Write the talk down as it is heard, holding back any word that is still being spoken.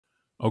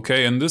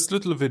Okay, in this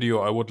little video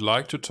I would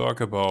like to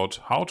talk about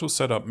how to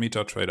set up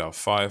Metatrader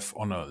 5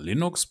 on a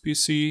Linux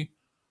PC.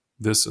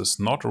 This is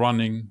not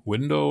running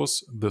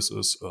Windows, this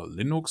is a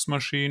Linux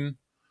machine.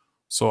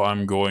 So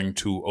I'm going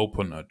to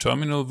open a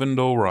terminal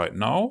window right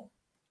now.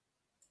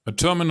 A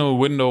terminal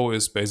window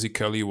is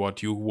basically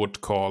what you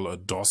would call a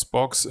DOS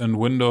box in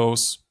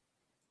Windows.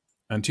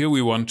 And here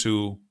we want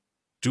to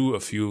do a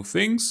few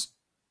things.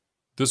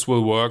 This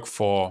will work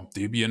for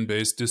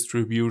Debian-based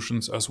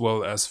distributions as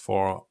well as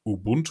for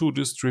Ubuntu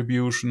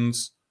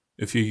distributions.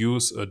 If you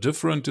use a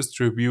different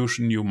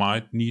distribution, you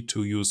might need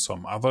to use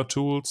some other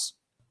tools.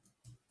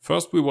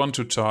 First, we want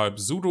to type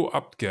sudo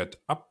apt-get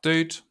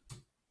update.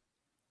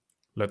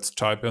 Let's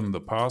type in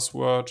the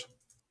password.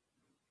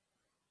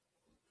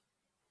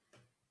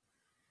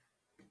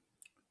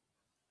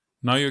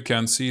 Now you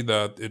can see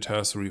that it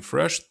has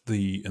refreshed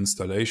the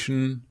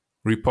installation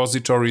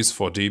repositories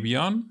for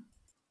Debian.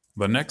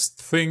 The next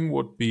thing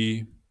would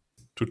be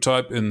to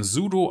type in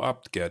sudo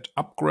apt-get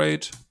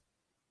upgrade.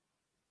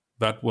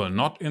 That will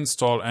not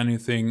install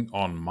anything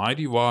on my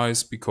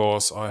device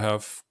because I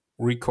have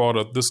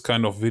recorded this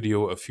kind of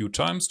video a few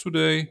times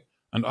today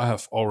and I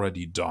have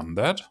already done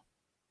that.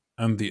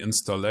 And the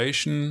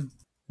installation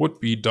would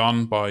be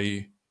done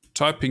by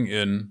typing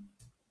in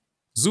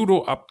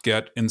sudo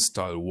apt-get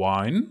install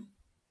wine.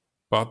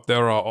 But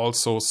there are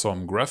also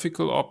some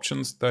graphical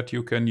options that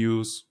you can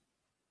use.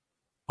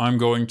 I'm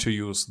going to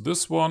use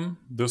this one.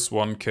 This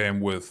one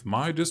came with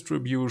my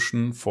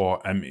distribution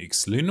for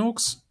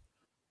MX-Linux.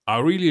 I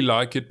really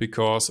like it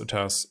because it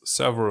has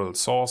several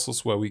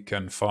sources where we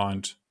can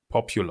find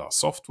popular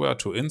software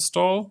to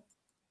install.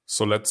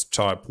 So let's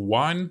type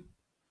wine.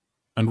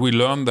 And we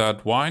learn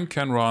that wine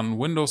can run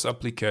Windows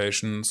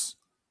applications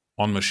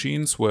on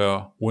machines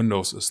where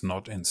Windows is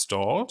not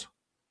installed.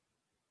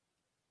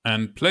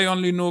 And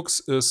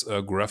PlayOnLinux is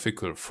a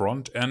graphical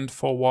front end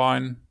for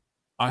wine.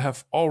 I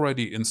have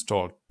already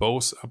installed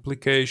both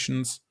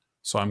applications,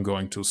 so I'm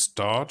going to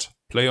start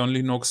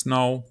PlayOnLinux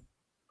now.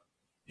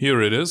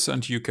 Here it is,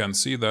 and you can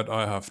see that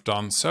I have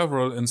done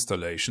several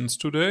installations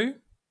today.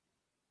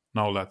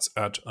 Now let's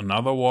add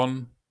another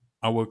one.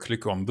 I will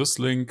click on this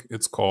link.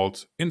 It's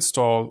called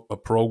Install a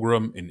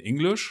Program in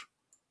English.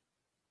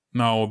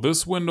 Now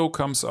this window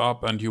comes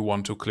up and you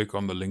want to click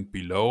on the link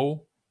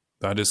below.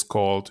 That is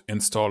called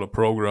Install a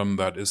Program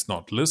that is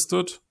not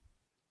listed.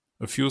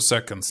 A few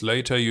seconds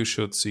later, you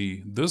should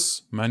see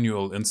this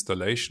manual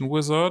installation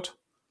wizard.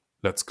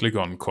 Let's click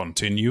on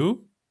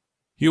Continue.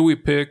 Here we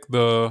pick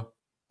the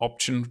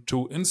option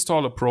to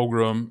install a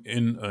program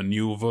in a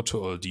new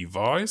virtual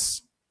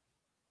device.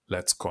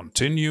 Let's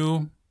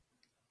continue.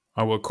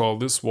 I will call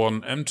this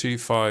one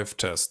MT5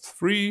 test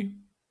 3.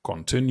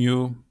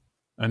 Continue.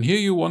 And here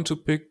you want to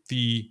pick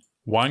the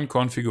wine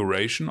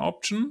configuration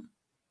option.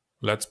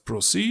 Let's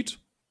proceed.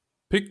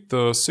 Pick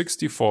the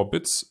 64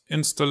 bits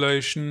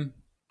installation.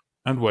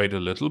 And wait a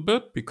little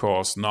bit,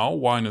 because now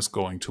wine is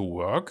going to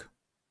work.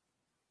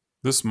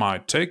 This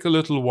might take a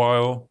little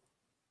while.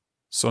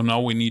 So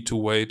now we need to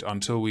wait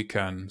until we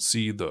can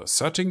see the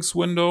settings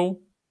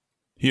window.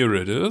 Here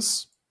it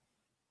is.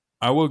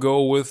 I will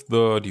go with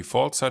the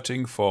default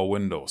setting for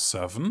Windows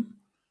 7.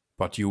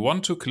 But you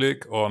want to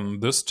click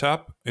on this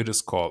tab. It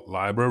is called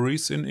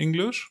Libraries in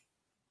English.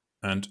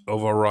 And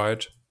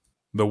override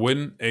the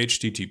Win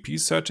HTTP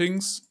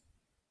settings.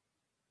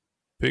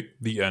 Pick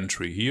the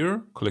entry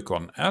here, click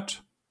on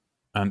Add,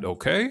 and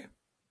OK.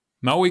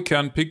 Now we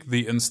can pick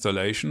the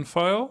installation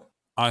file.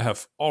 I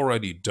have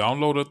already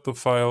downloaded the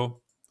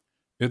file.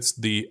 It's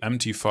the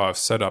MT5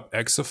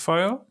 setup.exe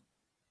file.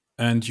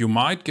 And you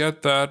might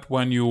get that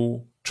when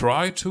you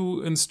try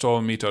to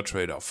install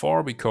Metatrader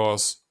 4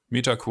 because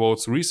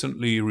MetaQuotes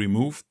recently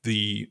removed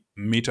the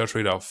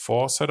Metatrader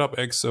 4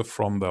 setup.exe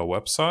from their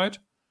website.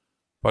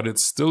 But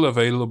it's still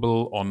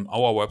available on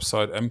our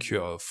website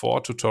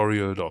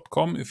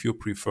MQL4tutorial.com if you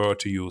prefer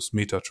to use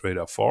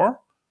Metatrader 4.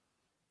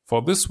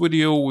 For this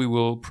video, we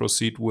will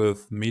proceed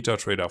with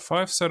Metatrader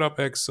 5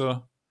 setup.exe.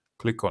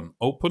 Click on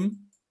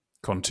Open,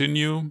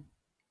 Continue,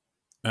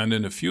 and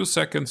in a few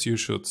seconds you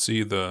should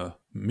see the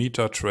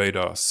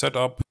Metatrader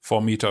setup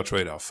for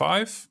Metatrader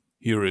 5.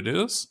 Here it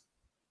is.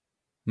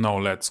 Now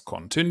let's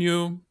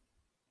continue.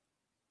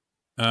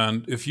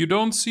 And if you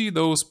don't see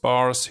those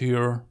bars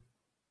here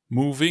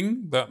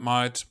moving, that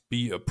might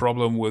be a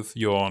problem with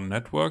your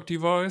network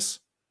device.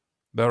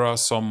 There are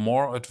some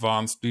more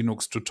advanced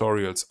Linux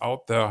tutorials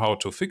out there how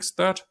to fix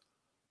that,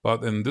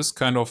 but in this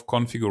kind of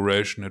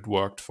configuration it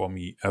worked for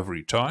me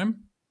every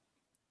time.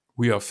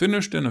 We are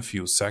finished in a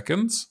few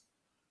seconds,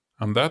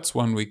 and that's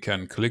when we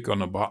can click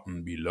on a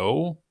button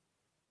below.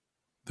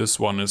 This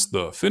one is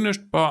the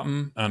finished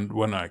button, and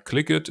when I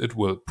click it, it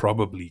will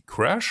probably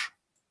crash.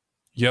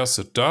 Yes,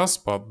 it does,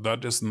 but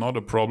that is not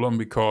a problem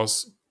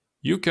because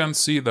you can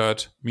see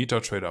that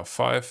Metatrader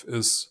 5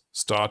 is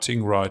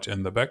starting right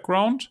in the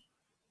background.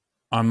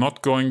 I'm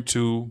not going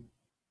to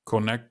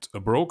connect a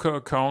broker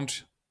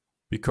account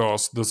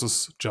because this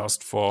is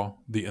just for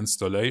the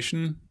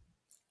installation.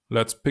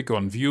 Let's pick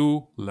on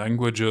View,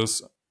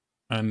 Languages,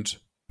 and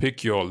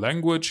pick your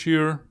language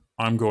here.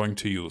 I'm going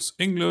to use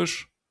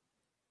English.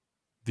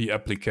 The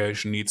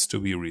application needs to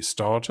be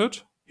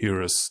restarted.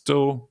 Here is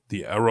still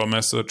the error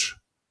message.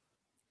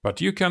 But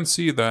you can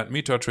see that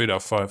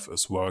Metatrader 5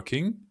 is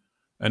working.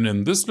 And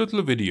in this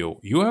little video,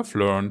 you have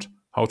learned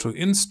how to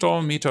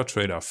install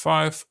Metatrader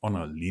 5 on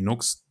a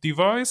Linux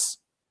device.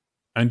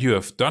 And you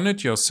have done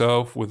it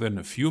yourself within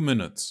a few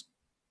minutes.